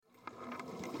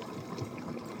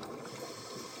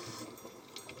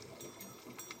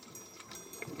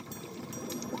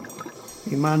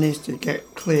we managed to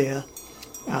get clear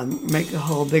and make the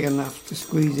hole big enough to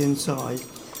squeeze inside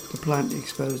to plant the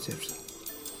explosives.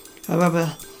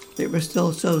 However, it was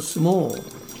still so small,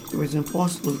 it was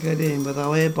impossible to get in with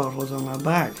our air bottles on our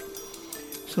back.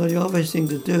 So the obvious thing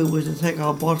to do was to take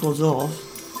our bottles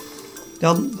off,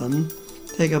 dump them,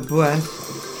 take a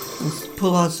breath, and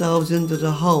pull ourselves into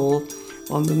the hole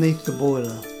underneath the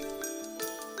boiler.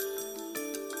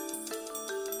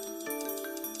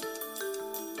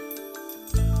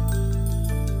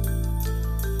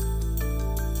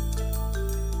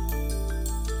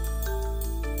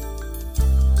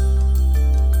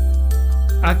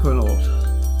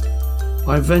 Aquanaut.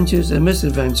 My adventures and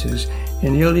misadventures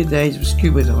in the early days of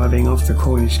scuba diving off the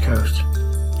Cornish coast.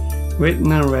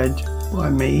 Written and read by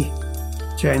me,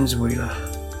 James Wheeler.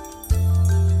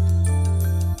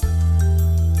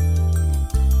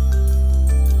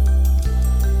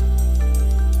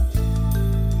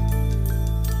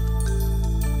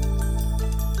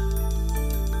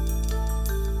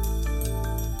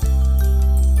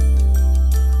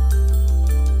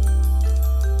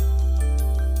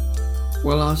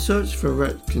 Well, our search for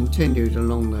wreck continued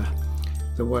along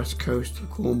the west coast of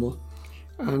Cornwall,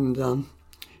 and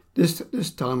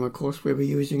this time, of course, we were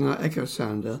using our echo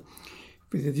sounder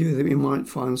with the view that we might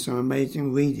find some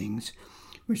amazing readings,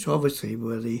 which obviously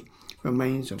were the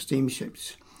remains of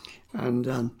steamships. And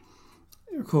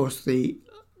of course, the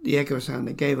echo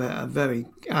sounder gave a very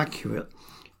accurate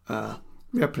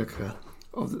replica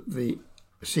of the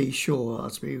seashore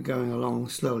as we were going along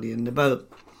slowly in the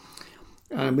boat.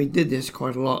 And we did this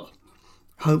quite a lot,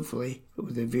 hopefully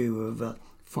with the view of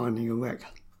finding a wreck.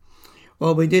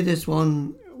 Well, we did this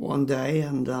one day,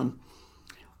 and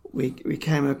we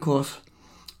came across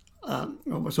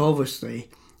what was obviously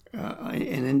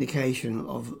an indication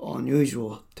of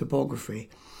unusual topography,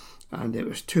 and it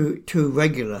was too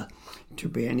regular to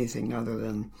be anything other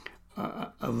than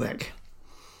a wreck.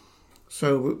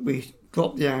 So we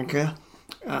dropped the anchor.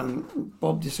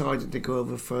 Bob decided to go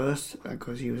over first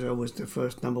because he was always the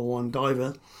first number one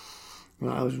diver,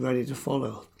 and I was ready to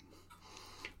follow.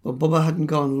 Well, Bob hadn't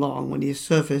gone long when he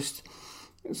surfaced,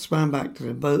 swam back to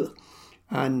the boat,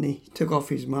 and he took off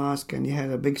his mask and he had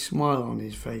a big smile on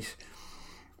his face.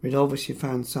 We'd obviously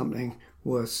found something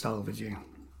worth salvaging.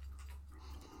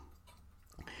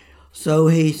 So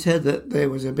he said that there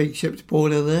was a big ship's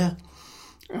boiler there,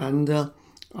 and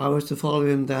I was to follow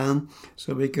him down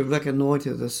so we could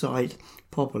reconnoitre the site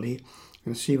properly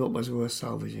and see what was worth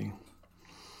salvaging.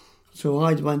 So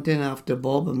I went in after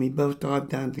Bob, and we both dived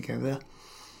down together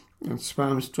and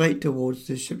swam straight towards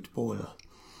the ship's boiler.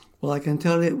 Well, I can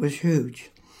tell it was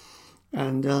huge,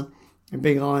 and a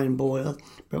big iron boiler,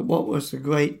 but what was the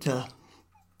great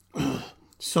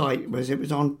sight was it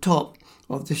was on top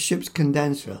of the ship's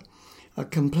condenser, a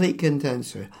complete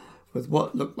condenser with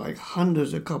what looked like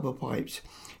hundreds of copper pipes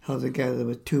held together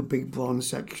with two big bronze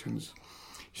sections.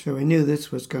 So we knew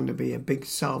this was going to be a big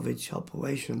salvage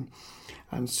operation,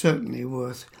 and certainly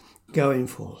worth going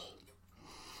for.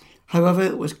 However,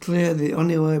 it was clear the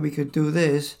only way we could do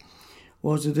this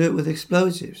was to do it with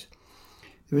explosives.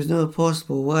 There was no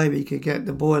possible way we could get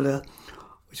the boiler,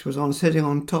 which was sitting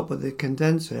on top of the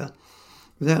condenser,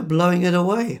 without blowing it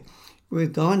away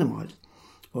with dynamite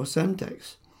or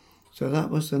Semtex. So that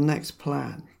was the next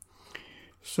plan.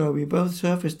 So we both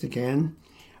surfaced again,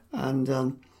 and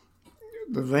the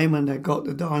Raymond had got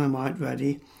the dynamite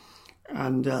ready,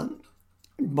 and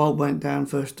Bob went down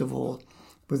first of all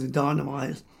with the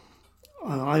dynamite,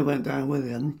 and I went down with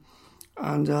him,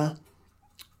 and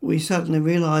we suddenly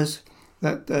realised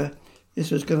that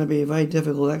this was going to be a very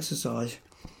difficult exercise.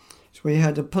 So we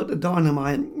had to put the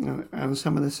dynamite and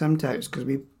some of the Semtex, because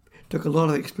we took a lot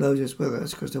of explosives with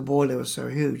us because the boiler was so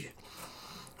huge.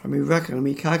 And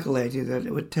we calculated that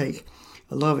it would take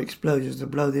a lot of explosives to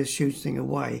blow this huge thing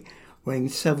away, weighing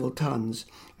several tons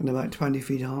and about 20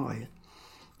 feet high.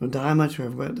 The diameter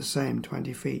of about the same,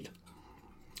 20 feet.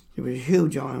 It was a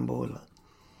huge iron boiler.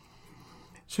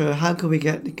 So how could we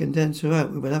get the condenser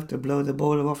out? We would have to blow the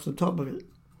boiler off the top of it.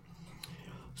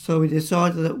 So we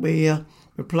decided that we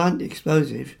would plant the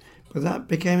explosives, but that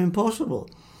became impossible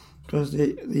because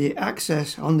the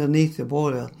access underneath the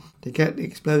boiler to get the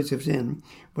explosives in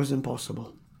was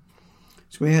impossible.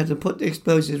 So we had to put the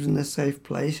explosives in a safe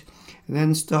place and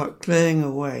then start clearing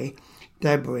away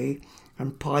debris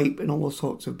and pipe and all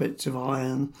sorts of bits of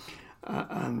iron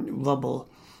and rubble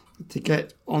to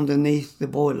get underneath the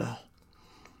boiler.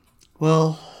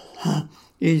 Well,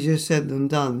 easier said than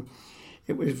done.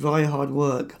 It was very hard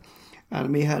work,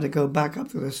 and we had to go back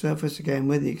up to the surface again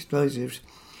with the explosives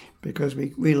because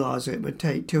we realised it would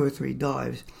take 2 or 3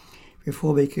 dives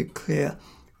before we could clear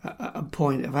a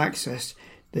point of access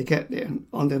to get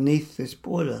underneath this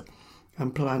boiler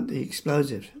and plant the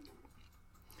explosives.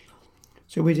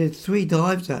 So we did 3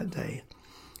 dives that day,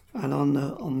 and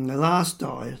on the last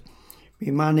dive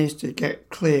we managed to get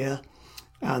clear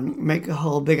and make a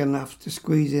hole big enough to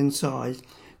squeeze inside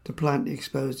to plant the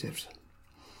explosives.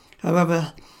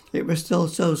 However, it was still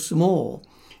so small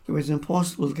it was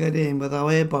impossible to get in with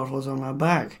our air bottles on our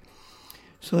back.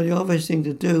 So the obvious thing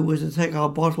to do was to take our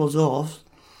bottles off,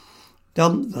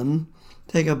 dump them,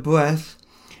 take a breath,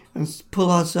 and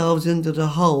pull ourselves into the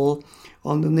hole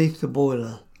underneath the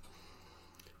boiler.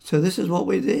 So this is what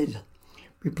we did.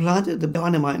 We planted the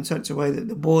dynamite in such a way that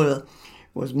the boiler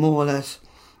was more or less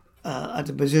at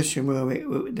a position where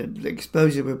the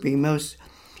explosive would be most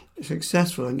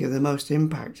successful and give the most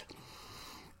impact.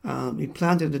 We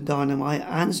planted the dynamite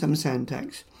and some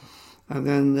Semtex, and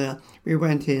then we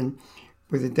went in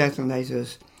with the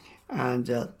detonators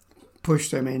and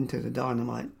pushed them into the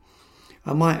dynamite.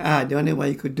 I might add, the only way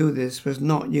you could do this was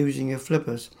not using your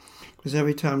flippers, because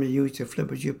every time you used your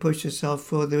flippers you push yourself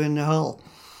further in the hole.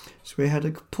 So we had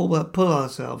to pull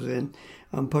ourselves in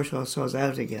and push ourselves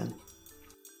out again.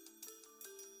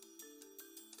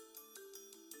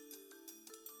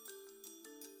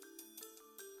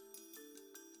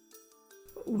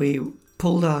 We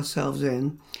pulled ourselves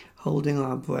in, holding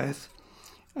our breath,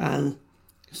 and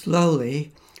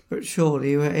slowly but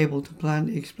surely we were able to plant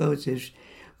the explosives.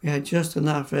 We had just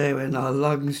enough air in our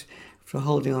lungs for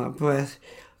holding our breath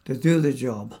to do the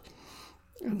job.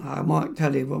 And I might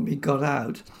tell you, when we got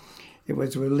out, it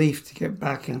was a relief to get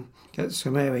back and get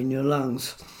some air in your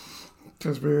lungs,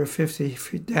 because we were 50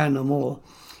 feet down or more,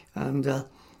 and it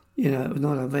was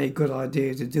not a very good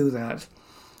idea to do that.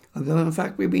 Although in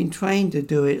fact we've been trained to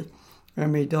do it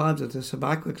when we dived at the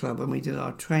Sabacua Club when we did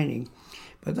our training,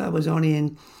 but that was only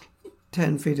in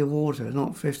 10 feet of water,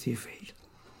 not 50 feet.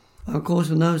 And of course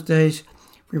in those days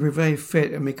we were very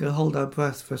fit and we could hold our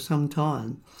breath for some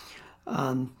time.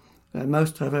 The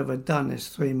most I've ever done is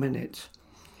 3 minutes,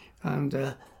 and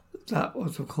that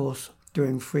was of course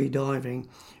doing free diving,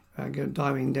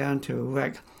 diving down to a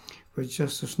wreck with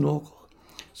just a snorkel.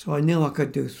 So I knew I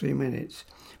could do 3 minutes,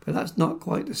 but that's not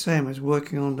quite the same as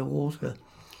working underwater.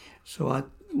 So I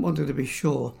wanted to be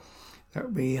sure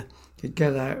that we could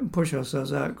get out and push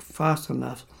ourselves out fast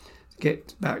enough to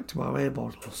get back to our air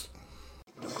bottles.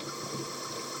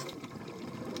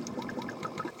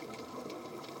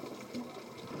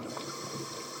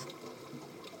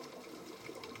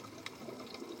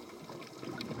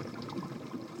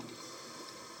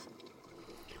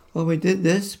 Well, we did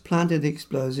this, planted the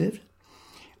explosive,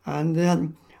 and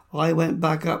then I went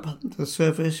back up to the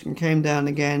surface and came down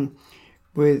again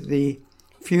with the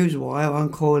fuse wire,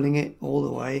 uncoiling it all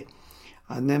the way,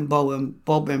 and then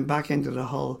bobbing back into the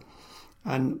hull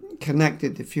and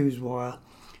connected the fuse wire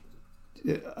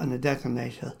and the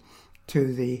detonator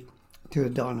to the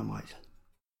dynamite.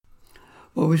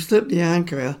 Well, we slipped the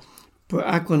anchor, put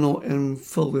Aquanaut in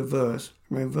full reverse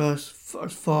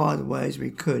as far away as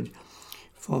we could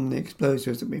from the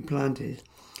explosives that we planted,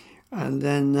 and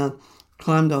then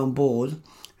climbed on board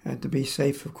to be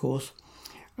safe, of course,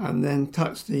 and then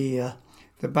touched the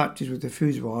batteries with the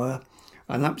fuse wire,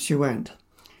 and up she went.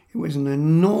 It was an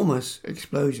enormous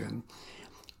explosion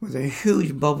with a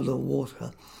huge bubble of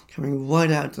water coming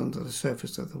right out onto the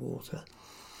surface of the water,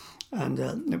 and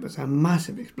it was a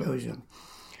massive explosion.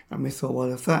 And we thought,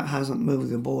 well, if that hasn't moved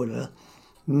the boiler,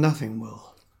 nothing will.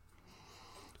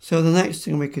 So the next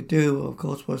thing we could do, of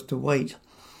course, was to wait.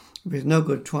 It was no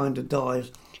good trying to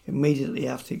dive immediately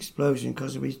after the explosion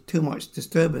because there was too much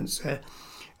disturbance there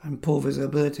and poor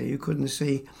visibility. You couldn't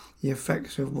see the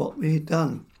effects of what we had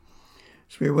done.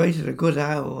 So we waited a good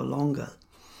hour or longer.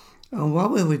 And while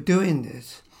we were doing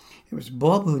this, it was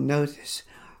Bob who noticed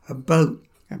a boat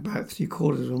about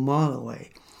 3/4 of a mile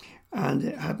away, and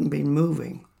it hadn't been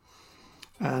moving.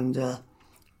 And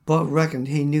Bob reckoned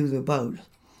he knew the boat.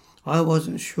 I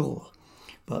wasn't sure,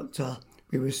 but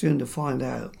we were soon to find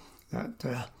out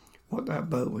that what that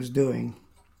boat was doing.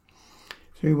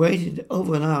 So we waited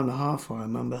over an hour and a half, I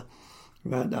remember,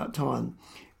 about that time.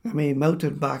 Then we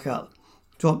motored back up,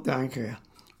 dropped anchor,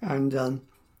 and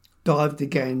dived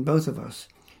again, both of us,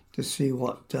 to see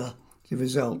what the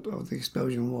result of the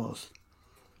explosion was.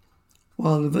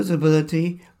 Well, the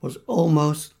visibility was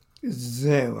almost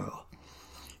zero.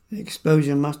 The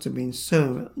explosion must have been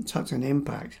such an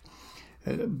impact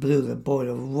that it blew the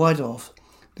boiler right off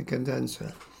the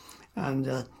condenser, and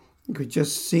you could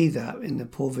just see that in the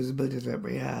poor visibility that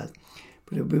we had.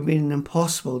 But it would have been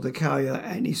impossible to carry out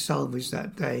any salvage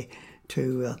that day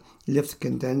to lift the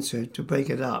condenser, to break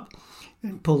it up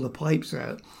and pull the pipes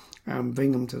out and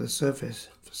bring them to the surface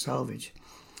for salvage.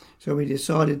 So we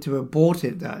decided to abort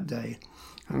it that day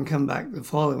and come back the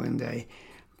following day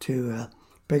to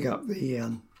pick up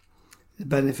the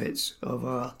benefits of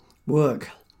our work.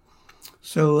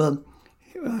 So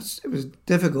it was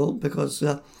difficult because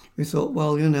we thought,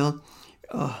 well,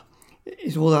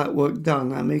 it's all that work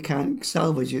done and we can't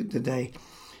salvage it today.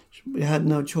 We had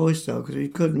no choice though, because we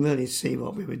couldn't really see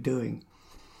what we were doing.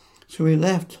 So we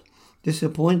left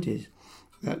disappointed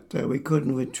that we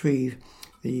couldn't retrieve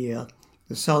the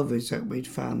salvage that we'd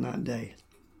found that day.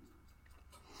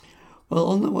 Well,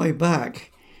 on the way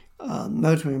back,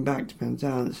 motoring back to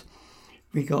Penzance,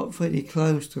 we got pretty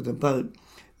close to the boat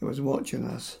that was watching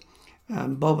us,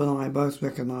 and Bob and I both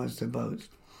recognised the boat,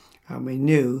 and we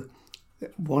knew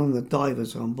that one of the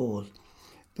divers on board.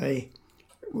 They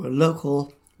were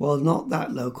local, well, not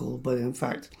that local, but in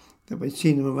fact that we'd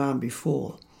seen them around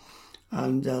before,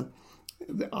 and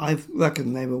I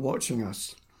reckon they were watching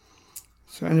us.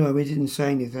 So anyway, we didn't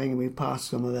say anything, and we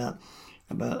passed them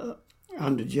about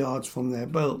 100 yards from their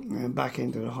boat and back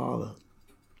into the harbour.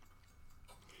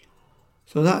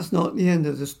 So that's not the end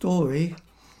of the story.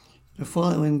 The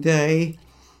following day,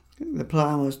 the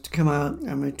plan was to come out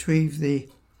and retrieve the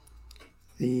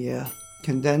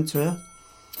condenser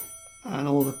and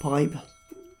all the pipe,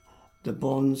 the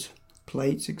bonds,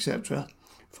 plates, etc.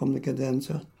 from the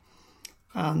condenser.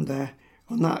 And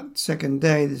on that second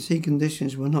day, the sea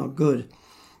conditions were not good.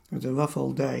 It was a rough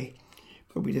old day,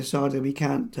 but we decided we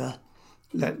can't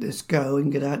let this go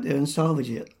and get out there and salvage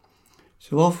it.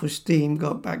 So off with steam,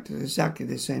 got back to exactly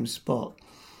the same spot,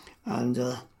 and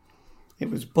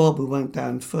it was Bob who went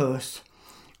down first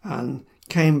and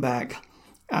came back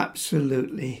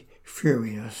absolutely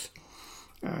furious.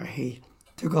 He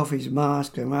took off his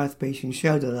mask and mouthpiece and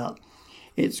shouted up,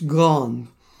 "It's gone!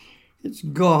 It's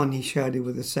gone!" he shouted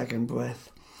with a second breath.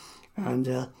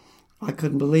 And I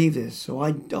couldn't believe this, so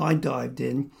I dived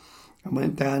in and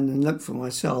went down and looked for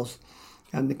myself,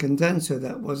 and the condenser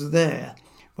that was there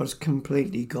was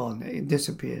completely gone. It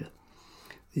disappeared.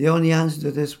 The only answer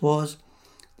to this was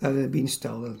that it had been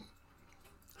stolen.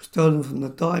 Stolen from the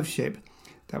dive ship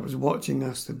that was watching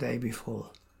us the day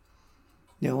before.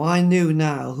 Now, I knew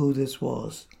now who this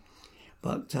was,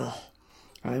 but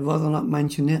I'd rather not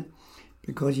mention it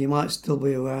because he might still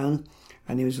be around,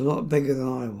 and he was a lot bigger than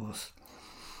I was.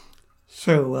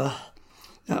 So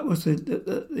that was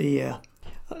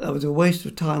that was a waste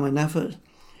of time and effort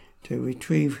to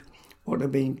retrieve what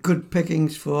had been good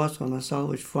pickings for us on the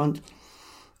salvage front,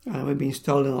 and we'd been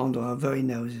stolen onto our very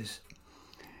noses.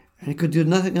 And he could do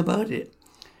nothing about it.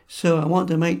 So I want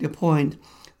to make the point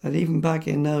that even back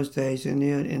in those days, in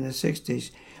the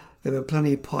 60s, there were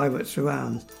plenty of pirates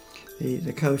around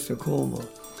the coast of Cornwall,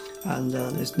 and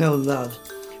there's no love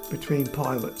between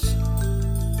pirates.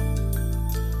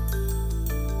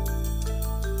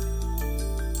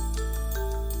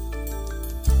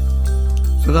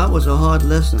 So that was a hard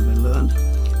lesson we learned,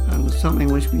 and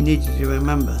something which we needed to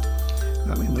remember,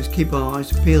 that we must keep our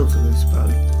eyes peeled for this boat,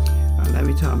 and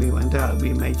every time we went out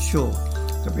we made sure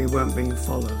that we weren't being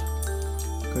followed,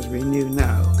 because we knew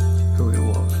now who it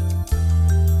was.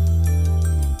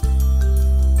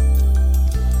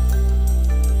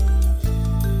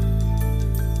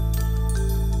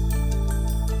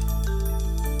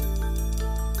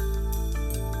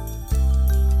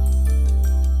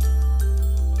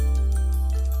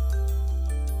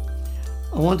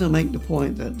 I want to make the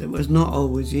point that it was not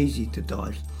always easy to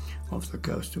dive off the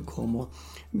coast of Cornwall.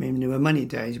 I mean, there were many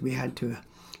days we had to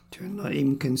not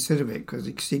even consider it because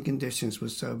the sea conditions were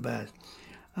so bad.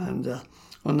 And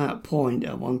on that point,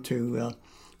 I want to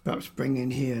perhaps bring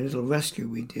in here a little rescue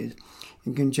we did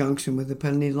in conjunction with the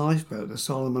Penleigh lifeboat, the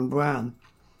Solomon Brown.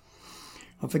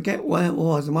 I forget where it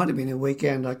was. It might have been a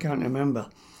weekend, I can't remember.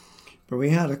 But we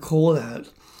had a call out,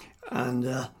 and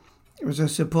it was a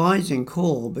surprising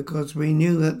call because we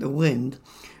knew that the wind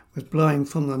was blowing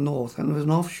from the north and it was an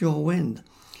offshore wind.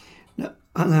 Now,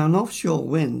 an offshore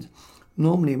wind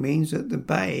normally means that the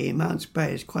bay, Mounts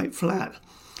Bay, is quite flat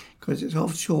because it's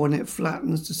offshore and it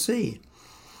flattens the sea.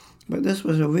 But this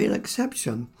was a real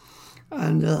exception,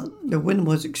 and the wind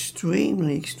was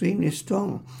extremely, extremely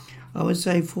strong. I would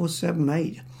say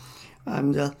 478,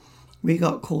 and we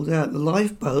got called out. The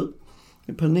lifeboat,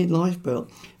 the Penleigh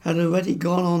lifeboat, had already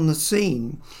gone on the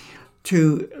scene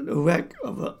to the wreck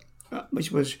of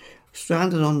which was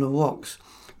stranded on the rocks,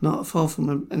 not far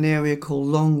from an area called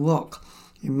Long Rock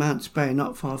in Mounts Bay,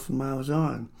 not far from Mowers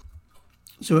Iron.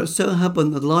 So it so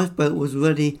happened the lifeboat was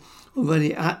already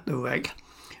at the wreck,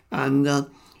 and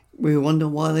we wondered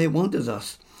why they wanted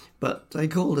us. But they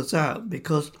called us out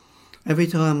because every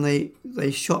time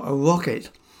they shot a rocket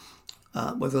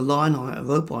with a line on it, a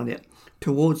rope on it,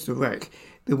 towards the wreck,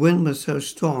 the wind was so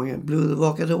strong it blew the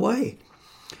rocket away.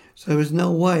 So there was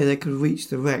no way they could reach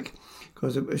the wreck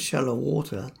because it was shallow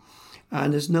water,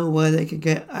 and there's no way they could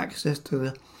get access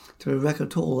to the wreck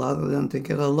at all other than to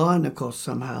get a line across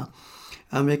somehow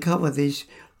and recover these,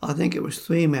 I think it was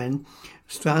 3 men,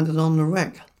 stranded on the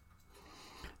wreck.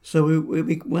 So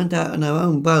we went out in our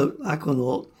own boat,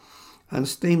 Aquanaut, and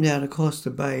steamed out across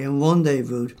the bay and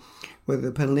rendezvoused with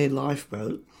the Penleigh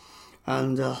lifeboat,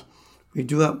 and we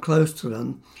drew up close to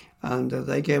them, and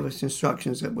they gave us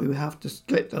instructions that we would have to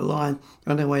split the line.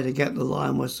 The only way to get the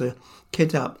line was to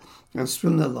kit up and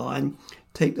swim the line,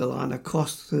 take the line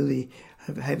across through the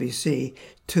heavy sea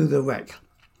to the wreck.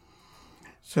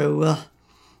 So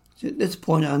at this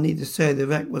point I need to say the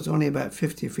wreck was only about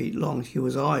 50 feet long. She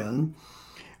was iron,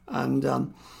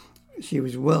 and she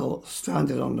was well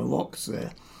stranded on the rocks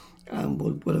there, and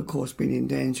would of course been in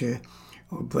danger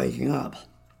of breaking up.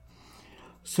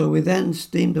 So we then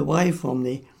steamed away from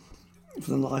the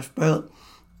lifeboat,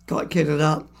 got kitted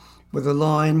up with a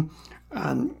line,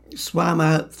 and swam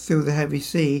out through the heavy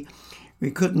sea.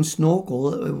 We couldn't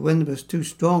snorkel, the wind was too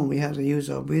strong, we had to use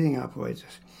our breathing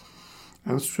apparatus,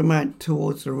 and swim out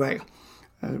towards the wreck,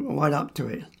 right up to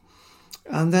it.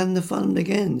 And then the fun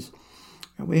begins.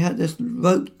 We had this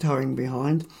rope towing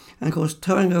behind, and of course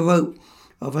towing a rope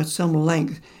of some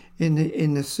length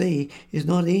in the sea is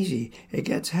not easy. It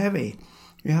gets heavy.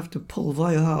 You have to pull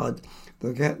very hard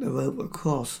to get the rope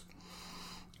across.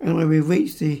 And when we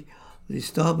reached the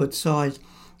starboard side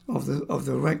of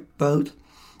the wrecked boat,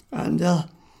 and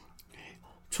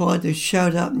tried to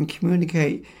shout out and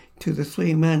communicate to the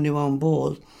 3 men who were on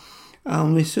board,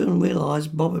 and we soon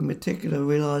realised, Bob in particular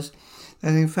realised,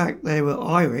 that in fact they were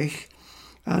Irish,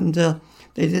 and they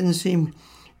didn't seem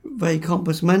very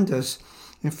compos mentis.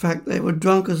 In fact, they were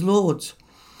drunk as lords,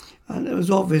 and it was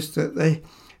obvious that they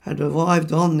had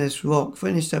arrived on this rock,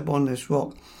 finished up on this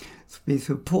rock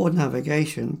through poor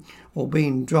navigation or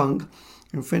being drunk,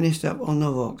 and finished up on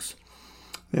the rocks.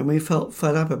 Then we felt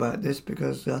fed up about this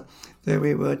because there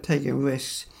we were taking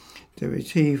risks to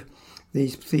retrieve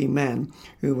these 3 men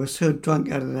who were so drunk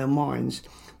out of their minds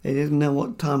they didn't know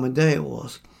what time of day it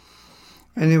was.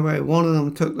 Anyway, one of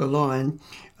them took the line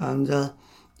and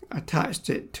attached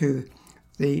it to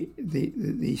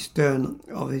the stern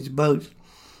of his boat.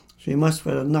 So he must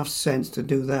have had enough sense to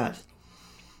do that.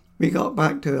 We got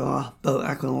back to our boat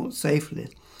Aquanaut safely,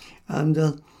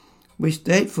 and we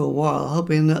stayed for a while,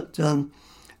 hoping that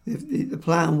the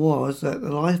plan was that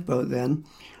the lifeboat then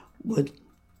would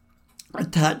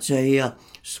attach a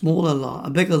smaller line, a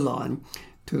bigger line,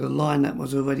 to the line that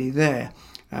was already there,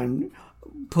 and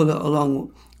pull it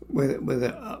along with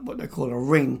what they call a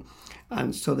ring,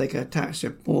 and so they could attach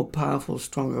a more powerful,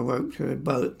 stronger rope to the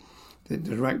boat,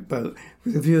 the wrecked boat,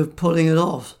 with the view of pulling it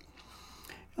off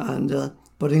and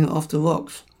putting it off the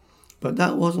rocks. But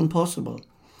that wasn't possible,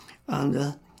 and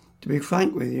to be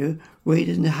frank with you, we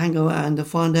didn't hang around to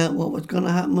find out what was going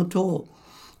to happen at all.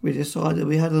 We decided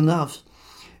we had enough.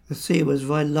 The sea was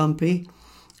very lumpy,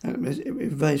 and it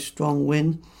was very strong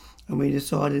wind, and we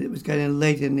decided it was getting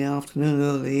late in the afternoon,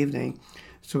 early evening,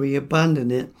 so we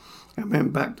abandoned it and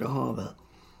went back to harbour.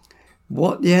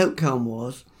 What the outcome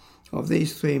was of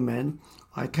these 3 men,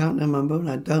 I can't remember, and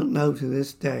I don't know to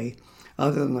this day,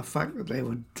 other than the fact that they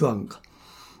were drunk.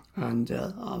 And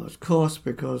I was cross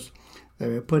because they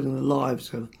were putting the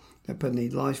lives of the Penleigh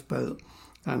lifeboat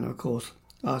and, of course,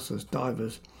 us as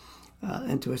divers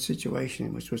into a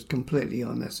situation which was completely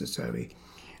unnecessary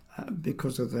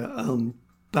because of their own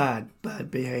bad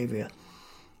behaviour.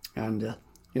 And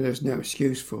there's no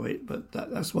excuse for it, but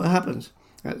that's what happens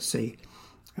at sea.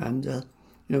 And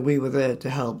we were there to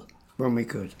help when we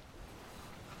could.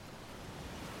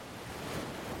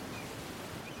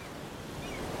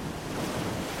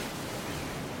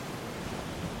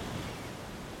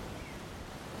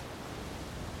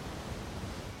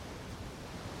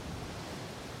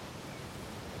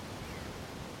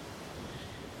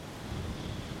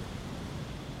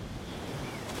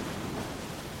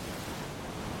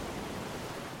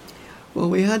 Well,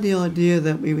 we had the idea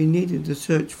that we needed to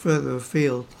search further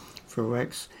afield for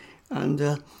wrecks,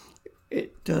 and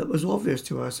it was obvious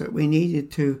to us that we needed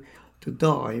to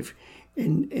dive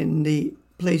in the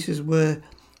places where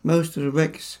most of the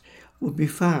wrecks would be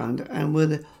found and where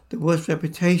the worst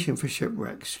reputation for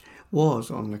shipwrecks was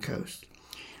on the coast.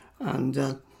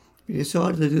 And we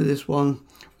decided to do this one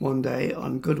day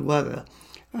on good weather,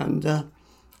 and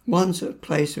one such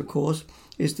place, of course,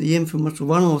 is the infamous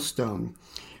Runnelstone,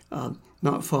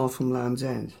 not far from Land's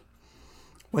End.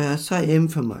 Well, I say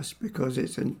infamous because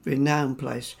it's a renowned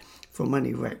place for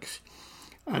many wrecks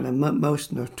and a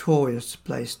most notorious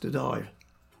place to dive.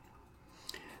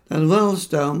 And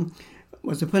Roundstone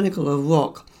was a pinnacle of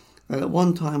rock that at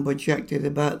one time projected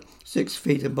about 6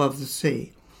 feet above the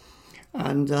sea.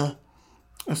 And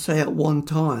I say at one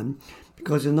time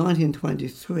because in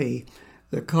 1923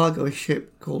 the cargo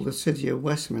ship called the City of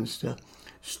Westminster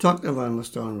struck the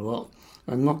Roundstone rock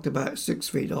and knocked about 6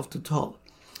 feet off the top.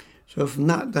 So from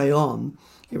that day on,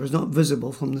 it was not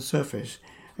visible from the surface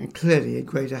and clearly a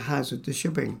greater hazard to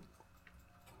shipping.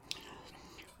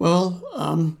 Well,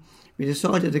 we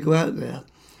decided to go out there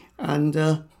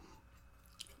and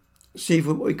see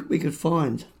what we could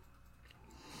find.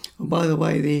 And by the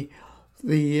way,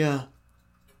 the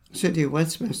City of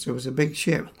Westminster was a big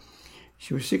ship.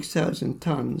 She was 6,000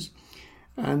 tons,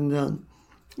 and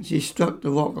she struck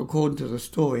the rock, according to the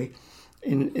story,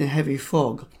 in heavy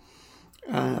fog.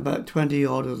 About 20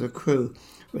 odd of the crew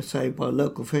were saved by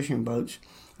local fishing boats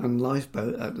and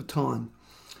lifeboat at the time.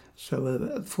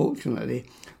 So fortunately,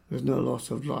 there was no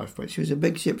loss of life. But she was a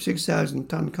big ship, 6,000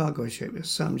 ton cargo ship. It's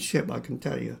some ship, I can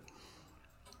tell you.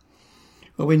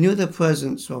 Well, we knew the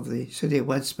presence of the City of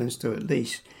Westminster at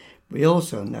least. We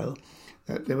also know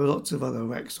that there were lots of other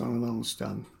wrecks on the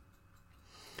Roundstone.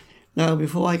 Now,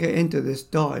 before I get into this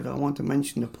dive, I want to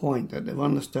mention the point that the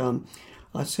Roundstone,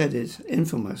 I said, is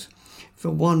infamous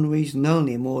for one reason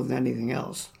only more than anything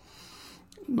else.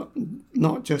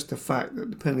 Not just the fact that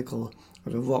the pinnacle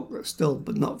of the rock that's still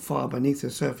but not far beneath the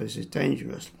surface is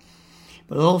dangerous,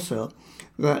 but also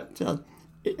that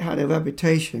it had a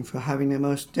reputation for having the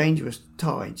most dangerous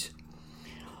tides.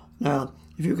 Now,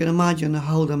 if you can imagine the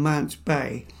whole of Mounts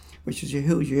Bay, which is a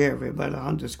huge area, about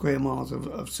 100 square miles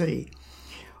of sea,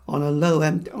 on a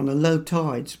low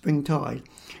tide, spring tide,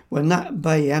 when that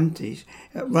bay empties,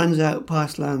 it runs out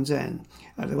past Land's End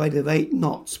at a rate of 8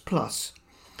 knots plus.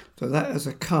 So that is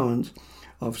a current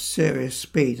of serious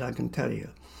speed, I can tell you.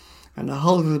 And the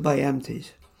whole of the bay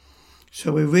empties.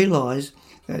 So we realised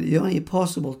that the only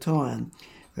possible time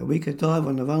that we could dive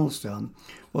on the Roundstone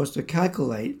was to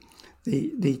calculate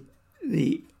the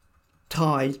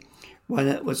tide when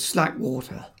it was slack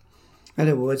water. In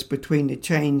other words, between the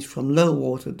change from low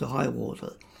water to high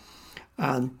water.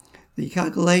 And the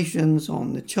calculations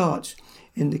on the charts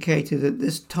indicated that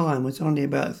this time was only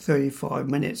about 35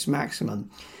 minutes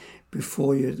maximum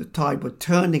before the tide would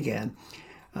turn again,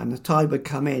 and the tide would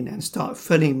come in and start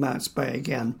filling Mounts Bay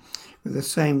again with the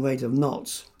same rate of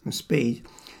knots and speed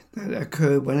that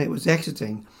occurred when it was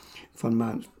exiting from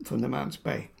the Mounts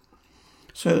Bay.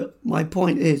 So my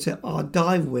point is that our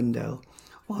dive window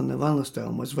on the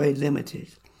Roundstone was very limited,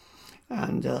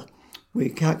 and we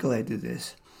calculated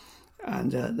this,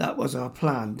 and that was our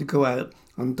plan, to go out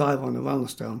and dive on the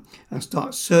Roundstone and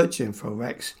start searching for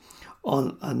wrecks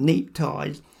on a neap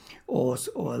tide or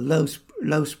a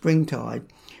low spring tide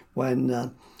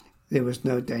when there was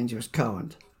no dangerous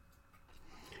current.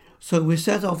 So we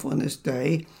set off on this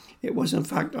day. It was, in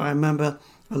fact, I remember,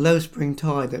 a low spring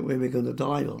tide that we were going to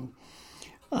dive on,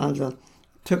 and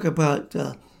took about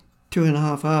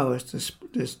 2.5 hours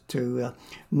to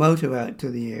motor out to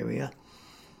the area.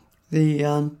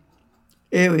 The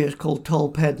area is called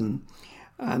Tolpedden,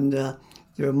 and there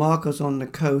are markers on the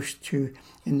coast to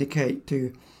indicate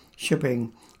to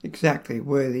shipping exactly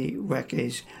where the wreck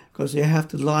is, because they have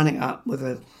to line it up with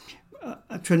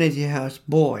a Trinity House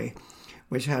buoy,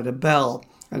 which had a bell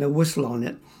and a whistle on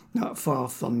it, not far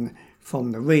from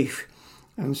the reef,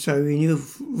 and so we knew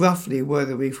roughly where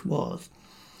the reef was.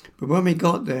 But when we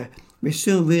got there, we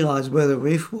soon realised where the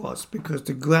reef was, because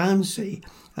the ground sea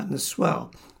and the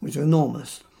swell was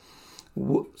enormous,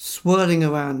 swirling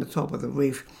around the top of the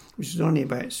reef, which is only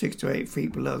about 6 to 8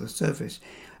 feet below the surface.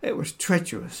 It was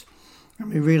treacherous,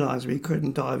 and we realised we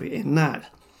couldn't dive in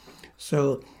that.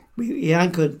 So we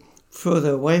anchored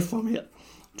further away from it,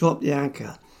 dropped the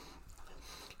anchor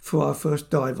for our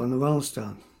first dive on the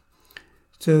Roundstone.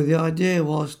 So the idea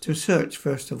was to search,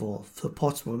 first of all, for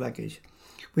possible wreckage.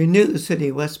 We knew the City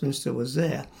of Westminster was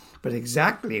there, but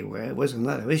exactly where was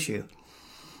another issue.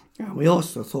 And we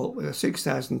also thought with a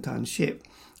 6,000-ton ship,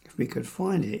 if we could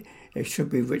find it, it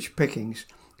should be rich pickings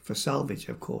for salvage,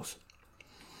 of course.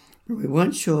 But we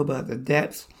weren't sure about the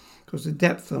depth, because the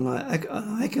depth on our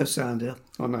echo sounder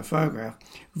on our photograph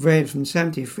varied from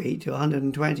 70 feet to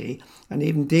 120 and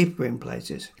even deeper in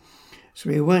places. So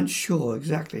we weren't sure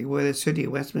exactly where the City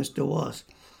of Westminster was.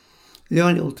 The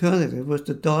only alternative was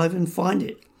to dive and find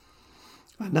it.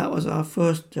 And that was our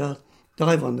first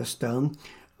dive on the Stone.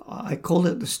 I call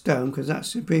it the Stone because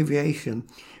that's the abbreviation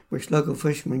which local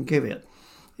fishermen give it.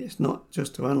 It's not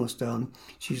just a Roundstone.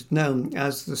 She's known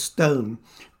as the Stone,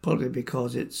 probably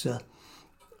because it's a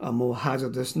more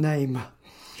hazardous name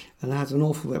and has an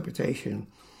awful reputation.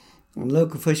 And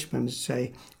local fishermen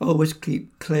say, always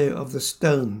keep clear of the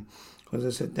stone because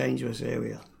it's a dangerous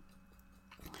area.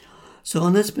 So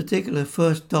on this particular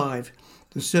first dive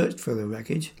to search for the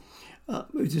wreckage,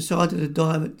 we decided to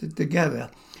dive it together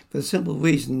for the simple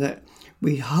reason that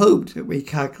we hoped that we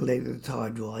calculated the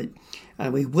tide right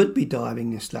and we would be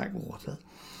diving in slack water.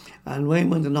 And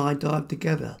Raymond and I dived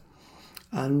together.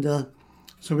 And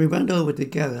so we went over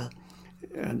together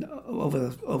and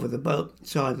over the boat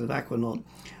side of the Aquanaut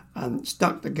and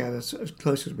stuck together as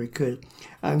close as we could,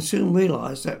 and soon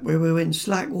realised that we were in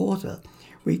slack water.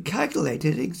 We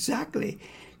calculated exactly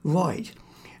right,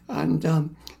 and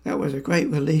that was a great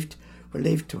relief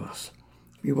to us.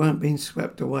 We weren't being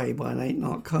swept away by an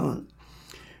 8-knot current.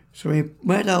 So we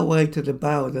made our way to the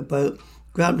bow of the boat,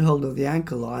 grabbed hold of the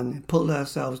anchor line and pulled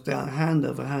ourselves down hand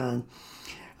over hand,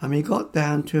 and we got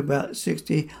down to about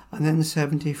 60 and then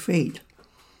 70 feet.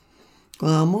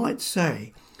 Well, I might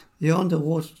say the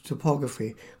underwater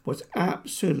topography was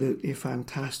absolutely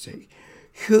fantastic.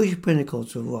 Huge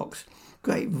pinnacles of rocks,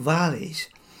 great valleys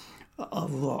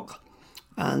of rock,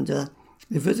 and the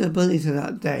visibility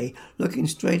that day, looking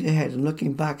straight ahead and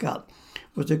looking back up,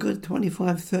 was a good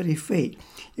 25-30 feet.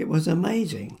 It was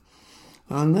amazing.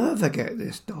 I'll never forget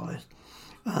this dive.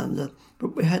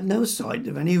 But we had no sight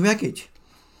of any wreckage.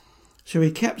 So we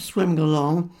kept swimming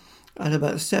along at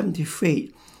about 70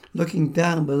 feet, looking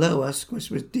down below us, which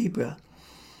was deeper.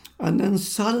 And then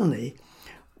suddenly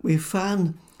we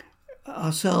found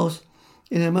ourselves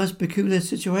in a most peculiar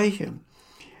situation.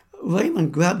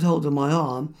 Raymond grabbed hold of my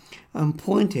arm and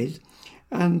pointed,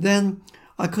 and then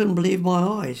I couldn't believe my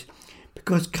eyes,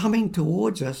 because coming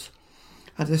towards us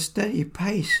at a steady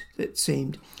pace, it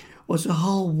seemed, was a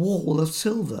whole wall of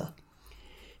silver.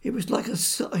 It was like a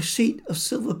sheet of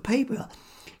silver paper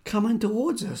coming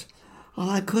towards us, and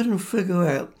I couldn't figure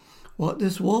out what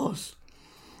this was.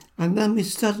 And then we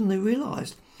suddenly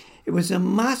realised it was a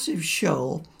massive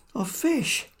shoal of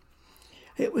fish.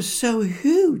 It was so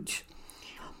huge,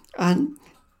 and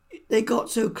they got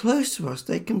so close to us,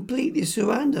 they completely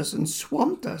surrounded us and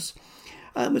swamped us.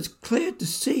 And it was clear to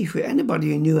see for anybody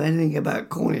who knew anything about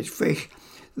Cornish fish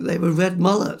that they were red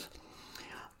mullet,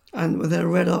 and with their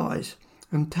red eyes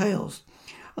and tails.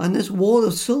 And this wall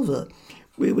of silver,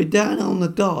 we were down on the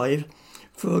dive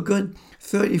for a good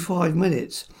 35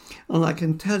 minutes. And I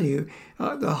can tell you,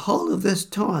 the whole of this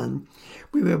time,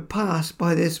 we were passed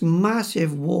by this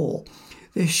massive wall,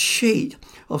 this sheet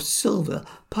of silver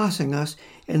passing us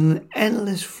in an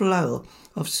endless flow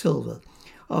of silver.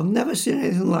 I've never seen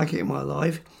anything like it in my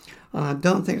life, and I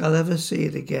don't think I'll ever see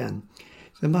it again.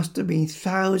 There must have been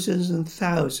thousands and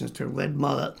thousands of red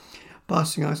mullet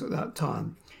passing us at that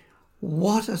time.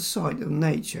 What a sight of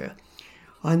nature.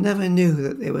 I never knew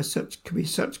that there could be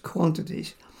such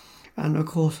quantities. And of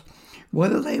course,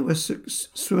 whether they were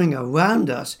swimming around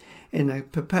us in a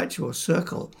perpetual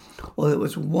circle, or there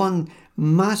was one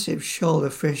massive shoal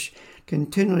of fish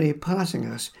continually passing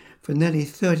us for nearly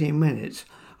 30 minutes,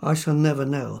 I shall never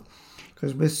know,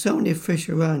 because with so many fish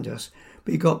around us,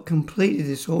 we got completely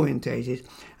disorientated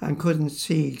and couldn't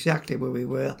see exactly where we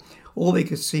were. All we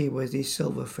could see was these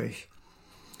silver fish.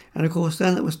 And of course,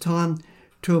 then it was time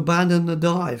to abandon the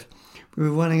dive. We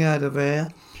were running out of air.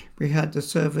 We had to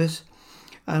surface,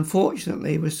 and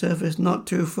fortunately, we surfaced not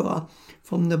too far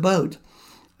from the boat.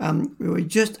 We were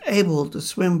just able to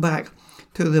swim back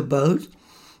to the boat,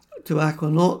 to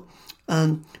Aquanaut,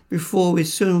 and before we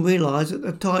soon realised that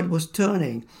the tide was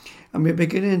turning and we were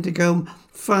beginning to go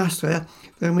faster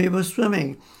than we were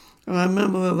swimming. And I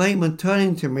remember Raymond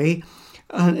turning to me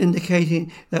and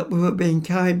indicating that we were being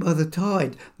carried by the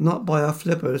tide, not by our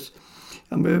flippers,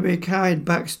 and we were being carried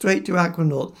back straight to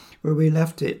Aquanaut where we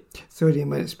left it 30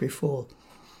 minutes before.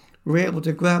 We were able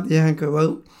to grab the anchor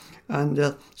rope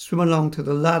and swim along to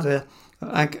the ladder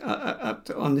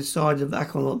on the side of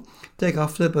Aquanaut, take our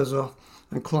flippers off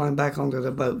and climb back onto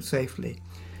the boat safely.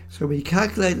 So we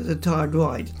calculated the tide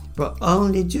right, but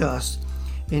only just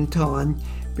in time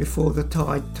before the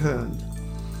tide turned.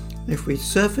 If we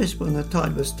surfaced when the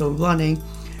tide was still running,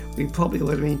 we probably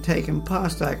would have been taken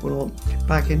past Aquanaut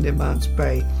back into Mounts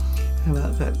Bay,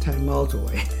 about 10 miles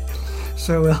away.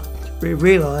 So we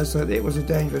realised that it was a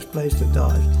dangerous place to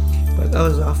dive. But that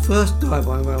was our first dive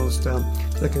on Wellstone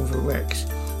looking for wrecks,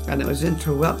 and it was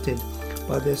interrupted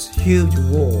by this huge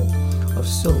wall of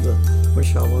silver,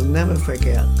 which I will never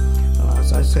forget. And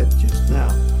as I said just now,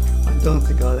 I don't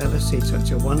think I'll ever see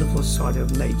such a wonderful sight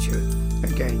of nature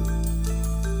again.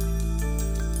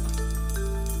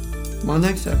 My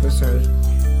next episode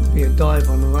will be a dive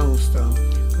on the Wellstone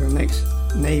for the next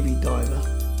Navy diver,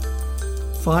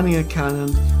 finding a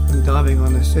cannon and diving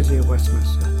on the city of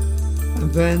Westminster,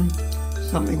 and then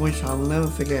something which I'll never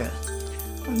forget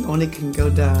and only can go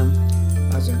down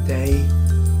as a day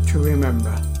to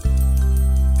remember.